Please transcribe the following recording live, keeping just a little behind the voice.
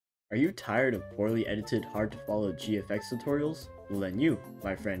Are you tired of poorly edited, hard to follow GFX tutorials? Well then you,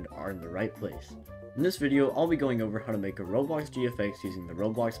 my friend, are in the right place. In this video, I'll be going over how to make a Roblox GFX using the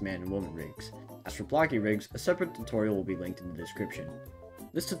Roblox man and woman rigs. As for blocky rigs, a separate tutorial will be linked in the description.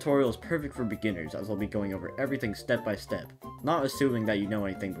 This tutorial is perfect for beginners as I'll be going over everything step by step, not assuming that you know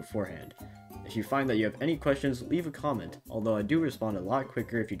anything beforehand. If you find that you have any questions, leave a comment, although I do respond a lot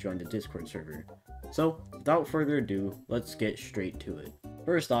quicker if you join the Discord server. So, without further ado, let's get straight to it.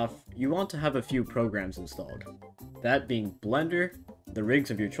 First off, you want to have a few programs installed, that being Blender, the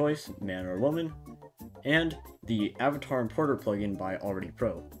rigs of your choice, man or woman, and the Avatar Importer plugin by Already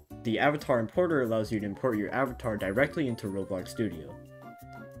Pro. The Avatar Importer allows you to import your avatar directly into Roblox Studio.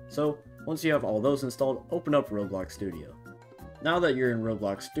 So, once you have all those installed, open up Roblox Studio. Now that you're in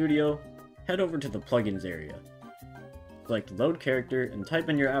Roblox Studio, head over to the plugins area. Select Load Character and type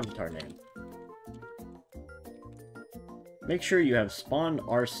in your avatar name. Make sure you have Spawn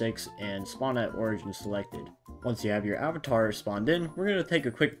R6 and Spawn at Origin selected. Once you have your avatar spawned in, we're going to take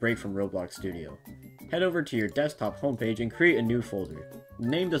a quick break from Roblox Studio. Head over to your desktop homepage and create a new folder. The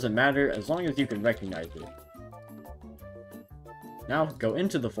name doesn't matter as long as you can recognize it. Now go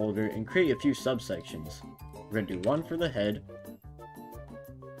into the folder and create a few subsections. We're going to do one for the head,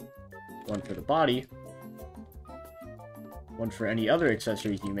 one for the body, one for any other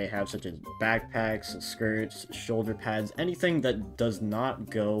accessories you may have such as backpacks, skirts, shoulder pads, anything that does not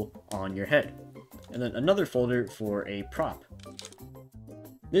go on your head. And then another folder for a prop.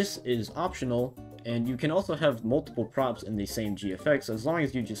 This is optional, and you can also have multiple props in the same GFX as long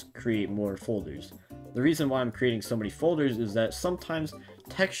as you just create more folders. The reason why I'm creating so many folders is that sometimes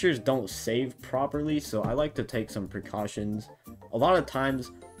textures don't save properly, so I like to take some precautions. A lot of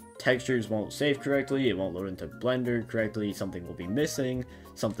times textures won't save correctly, it won't load into Blender correctly, something will be missing,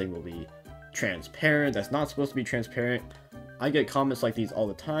 something will be transparent that's not supposed to be transparent. I get comments like these all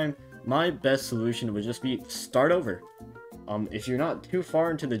the time. My best solution would just be start over. If you're not too far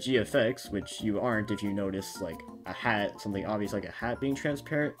into the GFX, which you aren't if you notice like a hat, something obvious like a hat being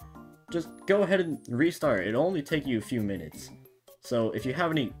transparent, just go ahead and restart. It'll only take you a few minutes. So if you have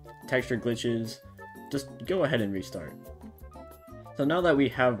any texture glitches, just go ahead and restart. So now that we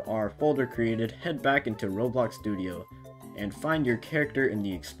have our folder created, head back into Roblox Studio and find your character in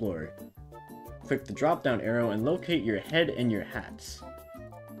the Explorer. Click the drop down arrow and locate your head and your hats.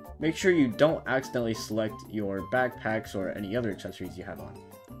 Make sure you don't accidentally select your backpacks or any other accessories you have on.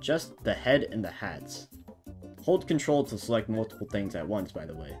 Just the head and the hats. Hold Control to select multiple things at once, by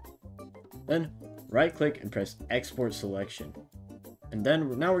the way. Then right click and press Export Selection. And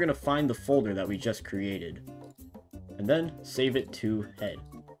then now we're going to find the folder that we just created. And then save it to head.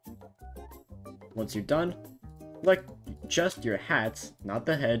 Once you're done, select just your hats, not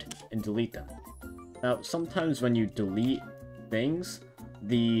the head, and delete them. Now, sometimes when you delete things,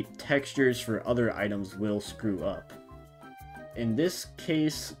 the textures for other items will screw up. In this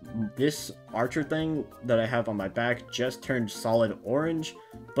case, this archer thing that I have on my back just turned solid orange,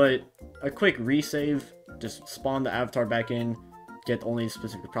 but a quick resave, just spawn the avatar back in, get only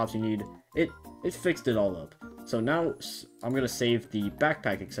specific props you need, it fixed it all up. So now I'm going to save the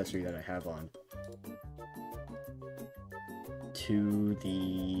backpack accessory that I have on to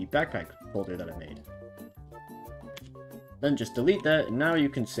the backpack folder that I made. Then just delete that, and now you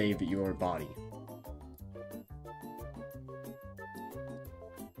can save your body.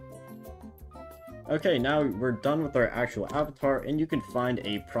 Okay, now we're done with our actual avatar, and you can find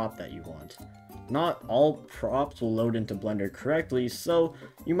a prop that you want. Not all props will load into Blender correctly, so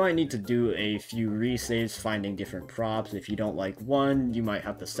you might need to do a few resaves finding different props. If you don't like one, you might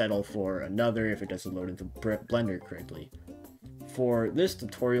have to settle for another if it doesn't load into Blender correctly. For this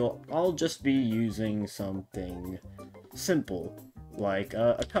tutorial, I'll just be using something simple, like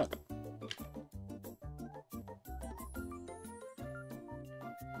a cup.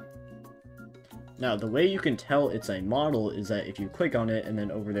 Now, the way you can tell it's a model is that if you click on it and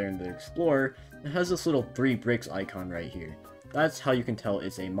then over there in the Explorer, it has this little 3 bricks icon right here. That's how you can tell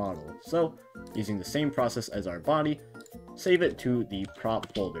it's a model. So, using the same process as our body, save it to the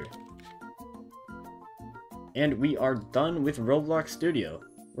prop folder. And we are done with Roblox Studio.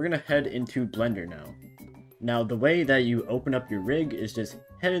 We're going to head into Blender now. Now, the way that you open up your rig is just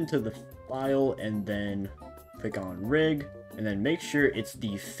head into the file and then click on rig, and then make sure it's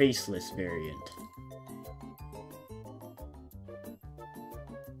the faceless variant.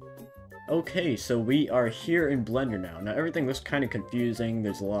 Okay, so we are here in Blender now. Now everything looks kind of confusing,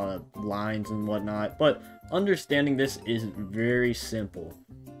 there's a lot of lines and whatnot, but understanding this is very simple.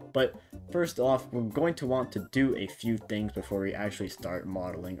 But first off, we're going to want to do a few things before we actually start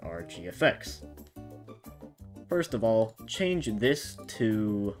modeling our GFX. First of all, change this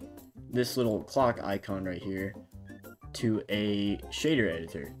to this little clock icon right here to a shader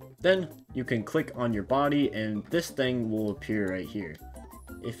editor. Then you can click on your body and this thing will appear right here.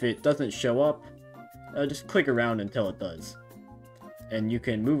 If it doesn't show up, just click around until it does. And you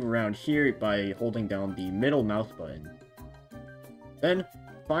can move around here by holding down the middle mouse button. Then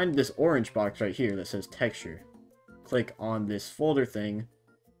find this orange box right here that says texture. Click on this folder thing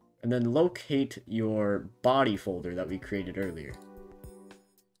and then locate your body folder that we created earlier.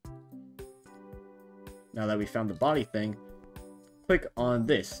 Now that we found the body thing, click on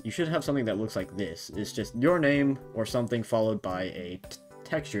this. You should have something that looks like this. It's just your name or something followed by a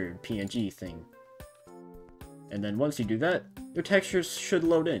textured PNG thing. And then once you do that, your textures should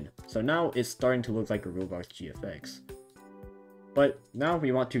load in. So now it's starting to look like a Roblox GFX. But now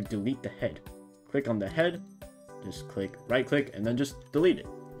we want to delete the head. Click on the head, just click right click and then just delete it.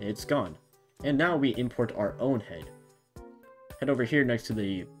 It's gone. And now we import our own head. Head over here next to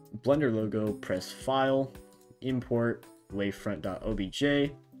the Blender logo, press File, Import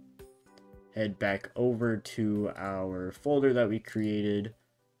Wavefront.obj, head back over to our folder that we created,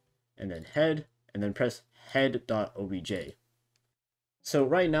 and then head, and then press head.obj. So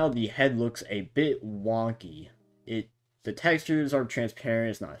right now the head looks a bit wonky. The textures are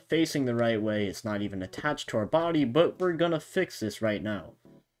transparent, it's not facing the right way, it's not even attached to our body, but we're gonna fix this right now.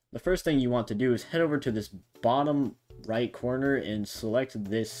 The first thing you want to do is head over to this bottom right corner and select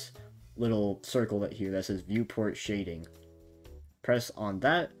this little circle that here that says viewport shading. Press on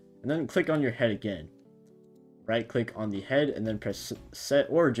that and then click on your head again. Right click on the head and then press set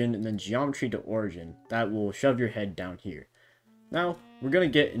origin and then geometry to origin. That will shove your head down here. Now we're going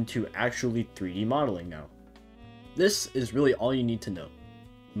to get into actually 3D modeling now. This is really all you need to know.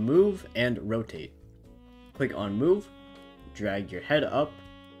 Move and rotate. Click on move, drag your head up,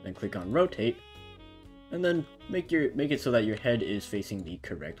 then click on rotate, and then make it so that your head is facing the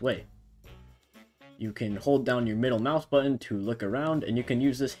correct way. You can hold down your middle mouse button to look around, and you can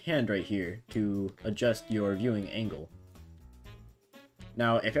use this hand right here to adjust your viewing angle.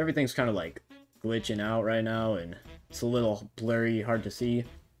 Now, if everything's kind of like glitching out right now and it's a little blurry, hard to see,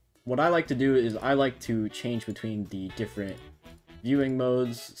 what I like to do is I like to change between the different viewing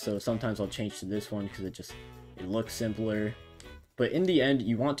modes. So sometimes I'll change to this one because it looks simpler. But in the end,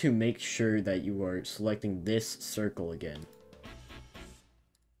 you want to make sure that you are selecting this circle again.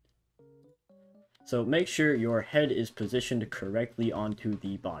 So make sure your head is positioned correctly onto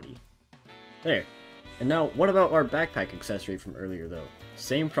the body. There. And now, what about our backpack accessory from earlier though?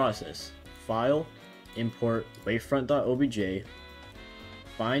 Same process. File, import wavefront.obj,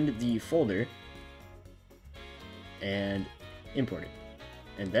 find the folder, and import it.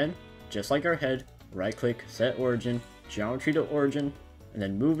 And then, just like our head, right click, set origin, geometry to origin, and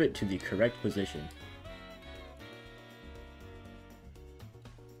then move it to the correct position.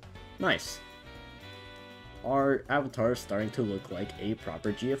 Nice. Our avatar is starting to look like a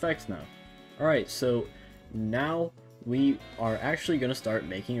proper GFX now. Alright, so now we are actually going to start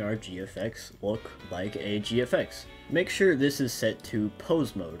making our GFX look like a GFX. Make sure this is set to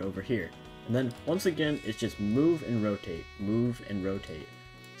pose mode over here. And then once again, it's just move and rotate, move and rotate.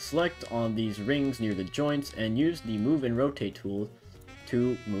 Select on these rings near the joints and use the move and rotate tool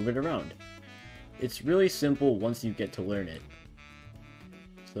to move it around. It's really simple once you get to learn it.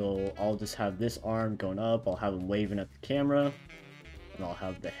 So I'll just have this arm going up, I'll have him waving at the camera, and I'll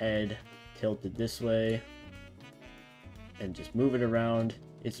have the head tilted this way, and just move it around.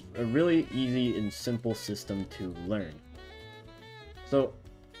 It's a really easy and simple system to learn. So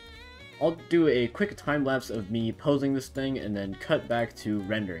I'll do a quick time lapse of me posing this thing and then cut back to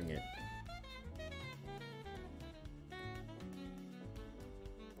rendering it.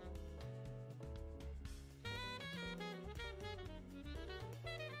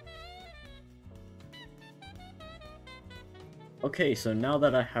 Okay, so now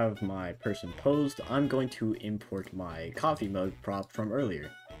that I have my person posed, I'm going to import my coffee mug prop from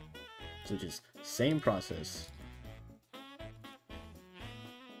earlier. So just same process.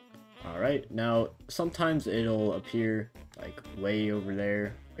 Alright, now sometimes it'll appear like way over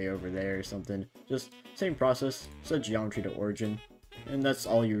there or something. Just same process, set geometry to origin, and that's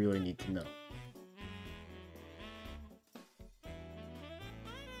all you really need to know.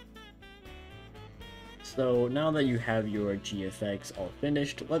 So now that you have your GFX all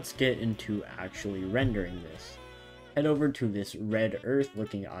finished, let's get into actually rendering this. Head over to this red earth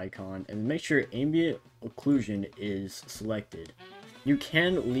looking icon and make sure ambient occlusion is selected. You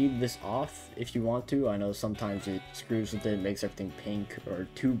can leave this off if you want to. I know sometimes it screws with it, makes everything pink or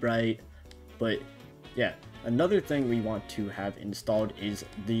too bright, but yeah. Another thing we want to have installed is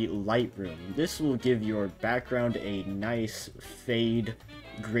the Lightroom. This will give your background a nice fade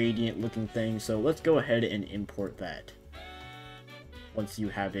gradient looking thing. So let's go ahead and import that once you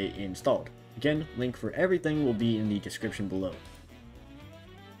have it installed. Again, link for everything will be in the description below.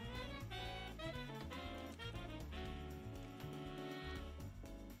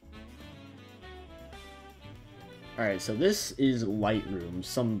 Alright, so this is Lightroom,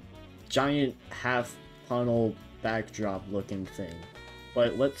 some giant half panel backdrop looking thing.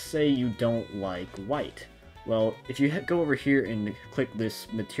 But let's say you don't like white. Well, if you go over here and click this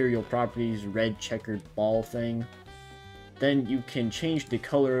material properties red checkered ball thing, then you can change the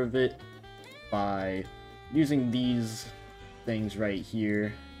color of it by using these things right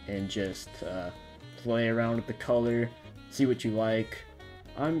here and just play around with the color, see what you like.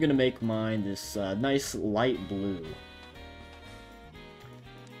 I'm gonna make mine this nice light blue.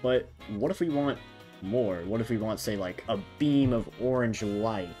 But what if we want more? What if we want, say, like a beam of orange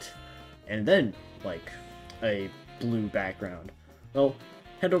light and then like a blue background? Well,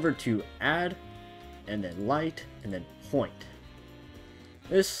 head over to add and then light and then point.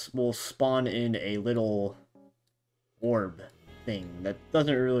 This will spawn in a little orb thing that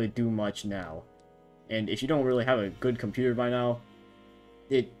doesn't really do much now. And if you don't really have a good computer by now,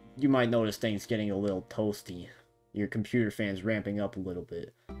 you might notice things getting a little toasty. Your computer fan's ramping up a little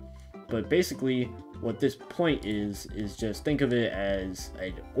bit. But basically, what this point is just think of it as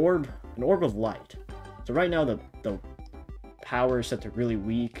an orb of light. So right now the power is set to really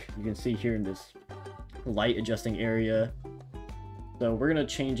weak. You can see here in this light adjusting area. So we're gonna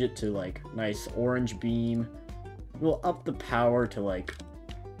change it to like nice orange beam. We'll up the power to like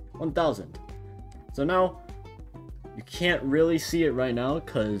 1000. So now you can't really see it right now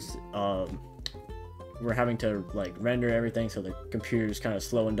because we're having to like render everything, so the computer's kind of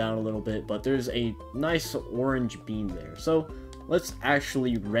slowing down a little bit, but there's a nice orange beam there. So let's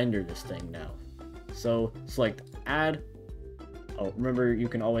actually render this thing now. So select add. Oh, remember you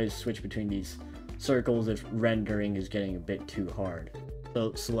can always switch between these circles if rendering is getting a bit too hard.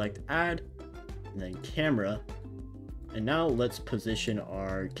 So select add and then camera, and now let's position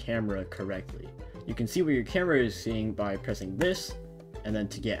our camera correctly. You can see where your camera is seeing by pressing this, and then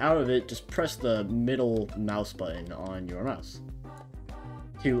to get out of it, just press the middle mouse button on your mouse.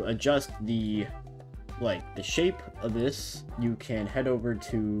 To adjust the shape of this, you can head over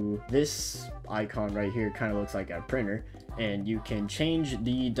to this icon right here, kind of looks like a printer, and you can change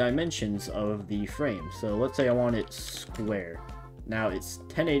the dimensions of the frame. So let's say I want it square. Now it's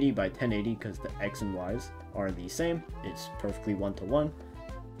 1080 by 1080 because the X and Y's are the same. It's perfectly 1-to-1.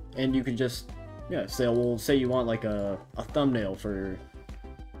 And you can just, yeah, say you want like a thumbnail for,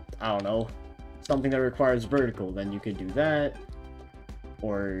 I don't know, something that requires vertical, then you could do that.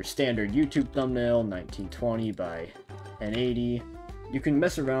 Or standard YouTube thumbnail, 1920 by 1080. You can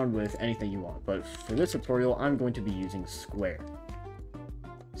mess around with anything you want, but for this tutorial, I'm going to be using square.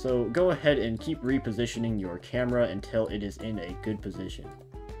 So go ahead and keep repositioning your camera until it is in a good position.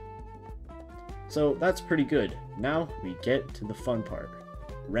 So that's pretty good. Now we get to the fun part,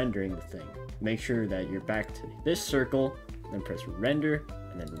 rendering the thing. Make sure that you're back to this circle, then press render,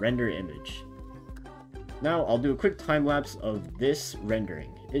 and then render image. Now I'll do a quick time lapse of this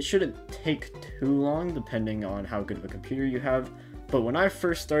rendering. It shouldn't take too long depending on how good of a computer you have, but when I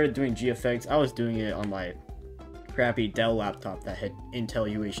first started doing GFX, I was doing it on my crappy Dell laptop that had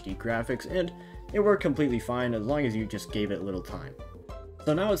Intel UHD graphics, and it worked completely fine as long as you just gave it a little time.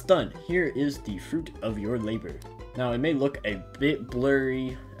 So now it's done. Here is the fruit of your labor. Now it may look a bit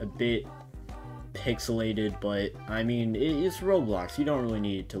blurry, a bit pixelated, but I mean, it's Roblox. You don't really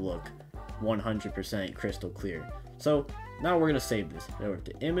need it to look 100% crystal clear. So now we're gonna save this. Go over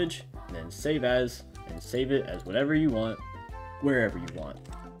to image, and then save as, and save it as whatever you want, wherever you want.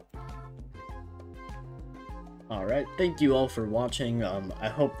 Alright, thank you all for watching. I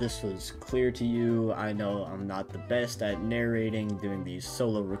hope this was clear to you. I know I'm not the best at narrating, doing these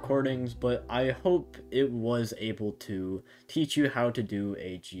solo recordings, but I hope it was able to teach you how to do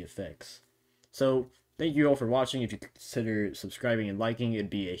a GFX. So, thank you all for watching. If you consider subscribing and liking, it'd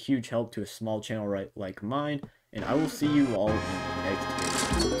be a huge help to a small channel like mine, and I will see you all in the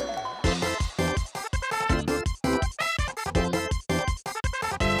next video.